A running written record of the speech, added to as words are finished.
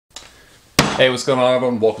Hey, what's going on,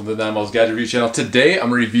 everyone? Welcome to the Ninemal's Gadget Review channel. Today, I'm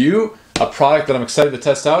going to review a product that I'm excited to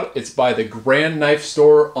test out. It's by the GrandKnife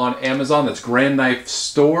store on Amazon. That's GrandKnife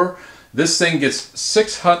Store. This thing gets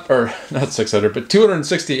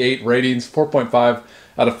 268 ratings, 4.5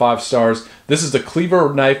 out of 5 stars. This is the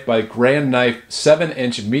Cleaver knife by GrandKnife,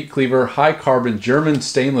 7-inch meat cleaver, high carbon German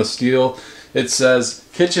stainless steel. It says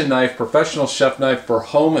kitchen knife, professional chef knife for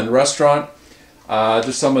home and restaurant.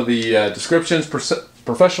 Just some of the descriptions.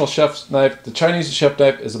 Professional chef's knife. The Chinese chef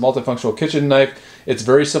knife is a multifunctional kitchen knife. It's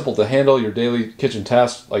very simple to handle your daily kitchen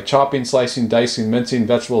tasks like chopping, slicing, dicing, mincing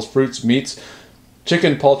vegetables, fruits, meats,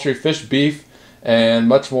 chicken, poultry, fish, beef, and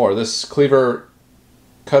much more. This cleaver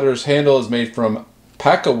cutter's handle is made from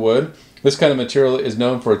Pakkawood. This kind of material is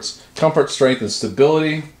known for its comfort, strength, and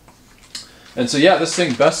stability. And so yeah, this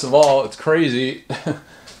thing, best of all, it's crazy.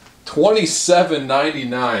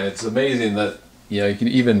 $27.99. It's amazing that you can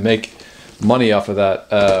even make money off of that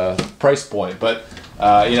price point. But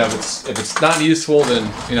if it's not useful, then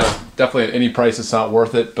definitely at any price it's not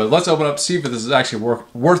worth it. But let's open up, see if this is actually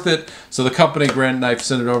worth it. So the company GrandKnife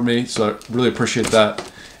sent it over to me, so I really appreciate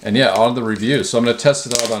that. And yeah, on the review. So I'm going to test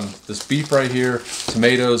it out on this beef right here,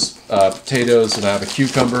 tomatoes, potatoes, and I have a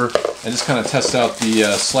cucumber, and just kind of test out the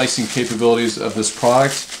slicing capabilities of this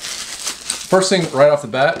product. First thing right off the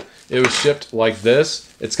bat, it was shipped like this.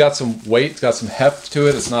 It's got some weight, it's got some heft to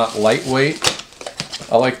it. It's not lightweight.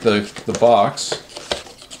 I like the box.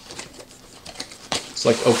 It's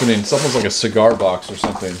like opening, it's almost like a cigar box or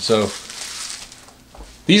something. So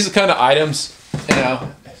these are the kind of items,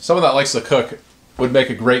 someone that likes to cook would make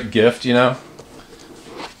a great gift, because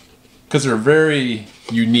they're very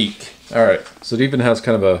unique. All right, so it even has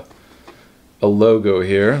kind of a logo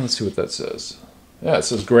here. Let's see what that says. Yeah, it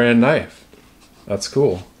says GrandKnife. That's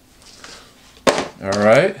cool. All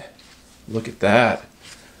right, look at that.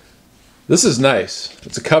 This is nice.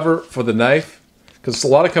 It's a cover for the knife, because a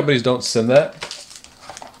lot of companies don't send that.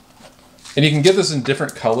 And you can get this in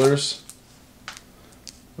different colors.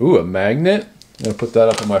 Ooh, a magnet. I'm gonna put that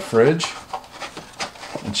up in my fridge.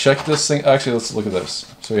 And check this thing. Actually, let's look at this.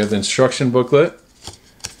 So we have the instruction booklet.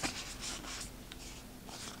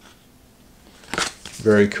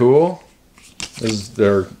 Very cool. This is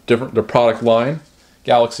their product line.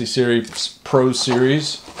 Galaxy Series Pro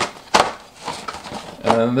Series.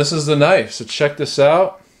 And this is the knife. So check this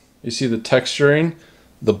out. You see the texturing,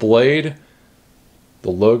 the blade, the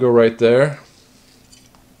logo right there.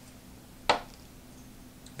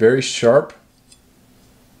 Very sharp.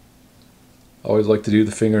 Always like to do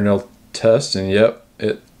the fingernail test, and yep,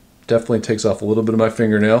 it definitely takes off a little bit of my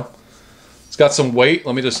fingernail. It's got some weight.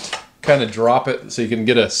 Let me just kind of drop it so you can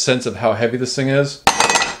get a sense of how heavy this thing is.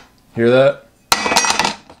 Hear that?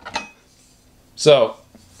 So,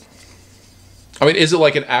 I mean, is it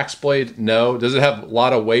like an axe blade? No. Does it have a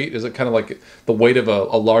lot of weight? Is it kind of like the weight of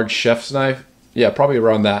a large chef's knife? Yeah, probably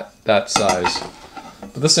around that size.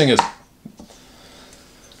 But this thing is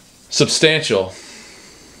substantial.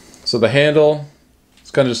 So the handle, it's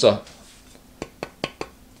kind of just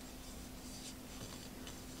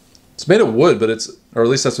it's made of wood, but or at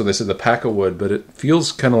least that's what they said, the Pakkawood, but it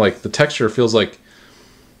feels kind of like, the texture feels like,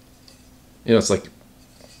 it's like,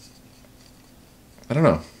 I don't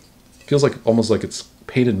know. It feels like almost like it's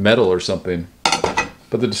painted metal or something.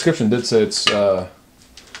 But the description did say it's the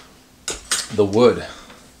wood.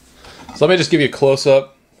 So let me just give you a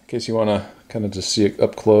close-up in case you want to kind of just see it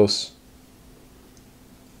up close.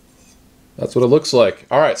 That's what it looks like.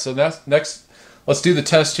 All right, so next, let's do the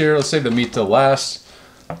test here. Let's save the meat till last.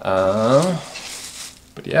 But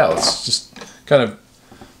yeah, let's just kind of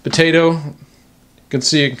potato. You can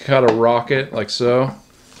see it kind of rock it like so.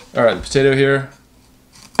 All right, the potato here.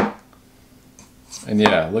 And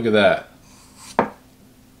yeah, look at that.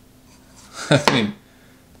 I mean,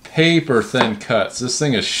 paper thin cuts. This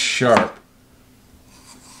thing is sharp.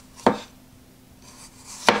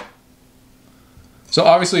 So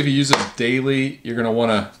obviously if you use it daily, you're going to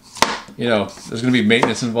want to, there's going to be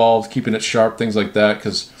maintenance involved, keeping it sharp, things like that,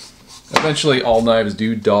 because eventually all knives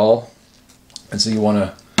do dull. And so you want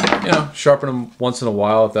to, sharpen them once in a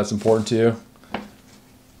while if that's important to you.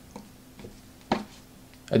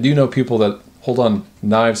 I do know people that hold on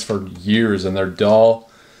knives for years and they're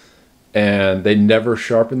dull and they never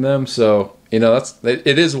sharpen them. So, it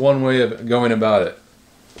is one way of going about it.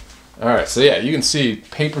 All right, so yeah, you can see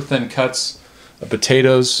paper thin cuts of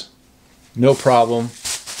potatoes, no problem.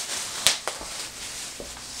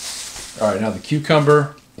 All right, now the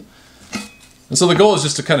cucumber. And so the goal is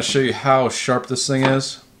just to kind of show you how sharp this thing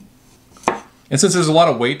is. And since there's a lot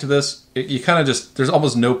of weight to this, you kind of just, there's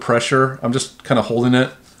almost no pressure. I'm just kind of holding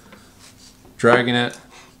it, dragging it,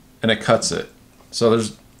 and it cuts it. So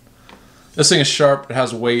there's This thing is sharp, it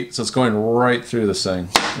has weight, so it's going right through this thing.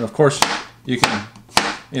 And of course, you can,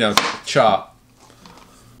 you know, chop.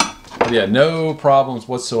 But yeah, no problems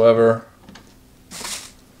whatsoever.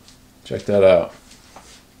 Check that out.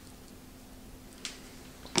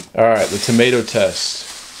 All right, the tomato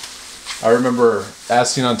test. I remember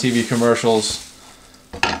asking on TV commercials,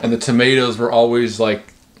 and the tomatoes were always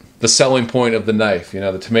like the selling point of the knife. You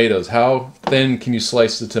know, the tomatoes. How thin can you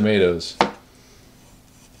slice the tomatoes?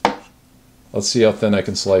 Let's see how thin I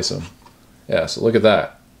can slice them. Yeah, so look at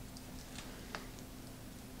that.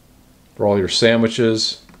 For all your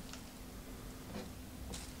sandwiches.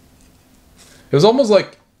 It was almost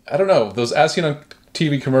like, I don't know, those asking on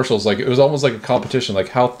TV commercials, like it was almost like a competition, like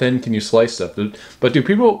how thin can you slice stuff? But do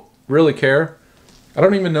people really care? I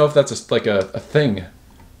don't even know if that's like a thing.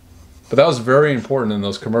 But that was very important in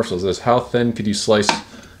those commercials, is how thin could you slice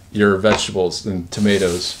your vegetables and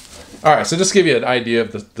tomatoes. All right, so just to give you an idea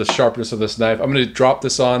of the sharpness of this knife, I'm going to drop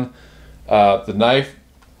this on the knife,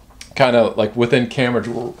 kind of like within camera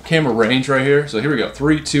range right here. So here we go,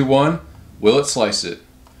 3, 2, 1. Will it slice it?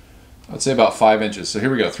 I'd say about 5 inches. So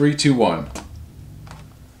here we go, 3, 2, 1.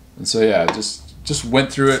 And so yeah, just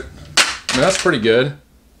went through it. I mean, that's pretty good.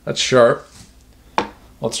 That's sharp.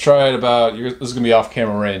 Let's try it about, this is going to be off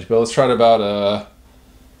camera range, but let's try it about,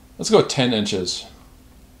 let's go 10 inches.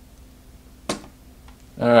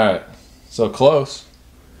 All right, so close.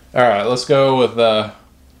 All right, let's go with, I'd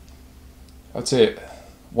say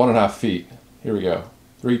 1.5 feet. Here we go.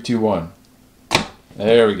 3, 2, 1.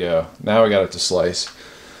 There we go. Now we got it to slice.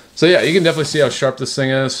 So yeah, you can definitely see how sharp this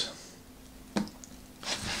thing is.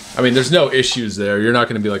 I mean, there's no issues there. You're not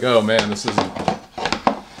going to be like, oh man, this isn't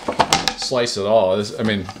slice at all. This, I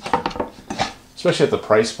mean, especially at the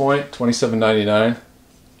price point, $27.99.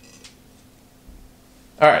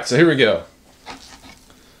 All right, so here we go.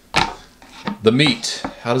 The meat.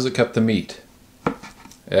 How does it cut the meat?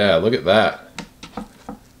 Yeah, look at that.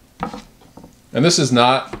 And this is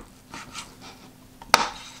not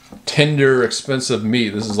tender, expensive meat.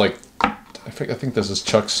 This is like, I think this is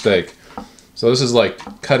chuck steak. So this is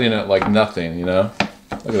like cutting it like nothing, you know?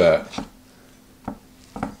 Look at that.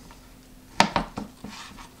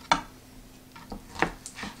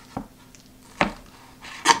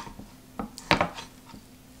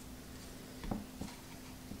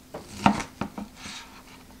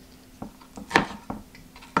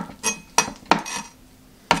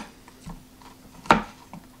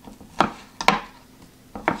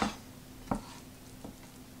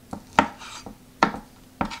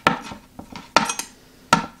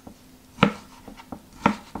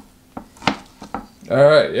 All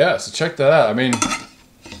right, yeah, so check that out. I mean,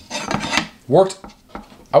 worked,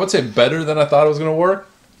 I would say, better than I thought it was going to work.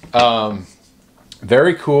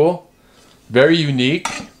 Very cool, very unique.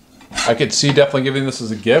 I could see definitely giving this as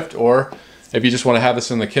a gift, or if you just want to have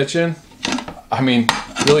this in the kitchen. I mean,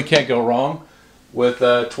 really can't go wrong with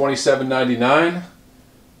 $27.99.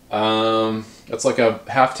 That's like a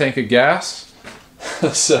half tank of gas.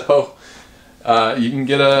 So you can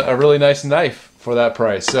get a really nice knife for that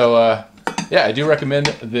price. So yeah, I do recommend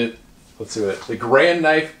the, let's see what, the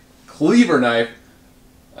GrandKnife Cleaver knife,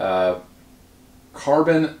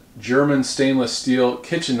 carbon German stainless steel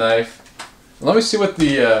kitchen knife. And let me see what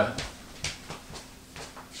the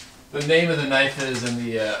name of the knife is in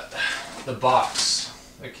the box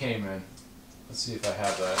that came in. Let's see if I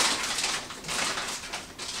have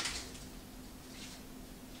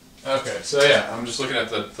that. Okay, so yeah, I'm just looking at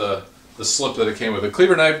the slip that it came with. The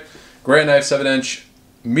Cleaver knife, GrandKnife 7-inch.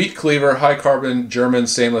 Meat cleaver, high carbon, German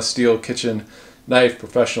stainless steel kitchen knife,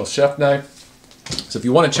 professional chef knife. So if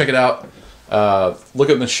you want to check it out,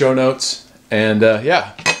 look at the show notes. And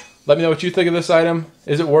yeah, let me know what you think of this item.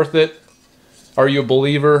 Is it worth it? Are you a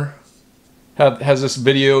believer? Has this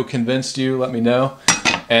video convinced you? Let me know.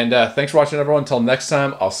 And thanks for watching, everyone. Until next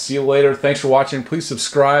time, I'll see you later. Thanks for watching. Please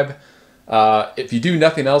subscribe. If you do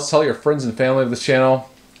nothing else, tell your friends and family of this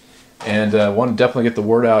channel. And want to definitely get the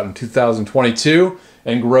word out in 2022.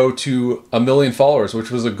 And grow to 1 million followers, which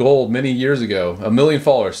was a goal many years ago. 1 million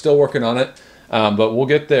followers, still working on it, but we'll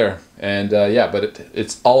get there. And yeah, but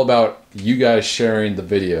it's all about you guys sharing the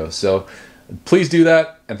video. So please do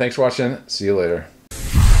that, and thanks for watching. See you later.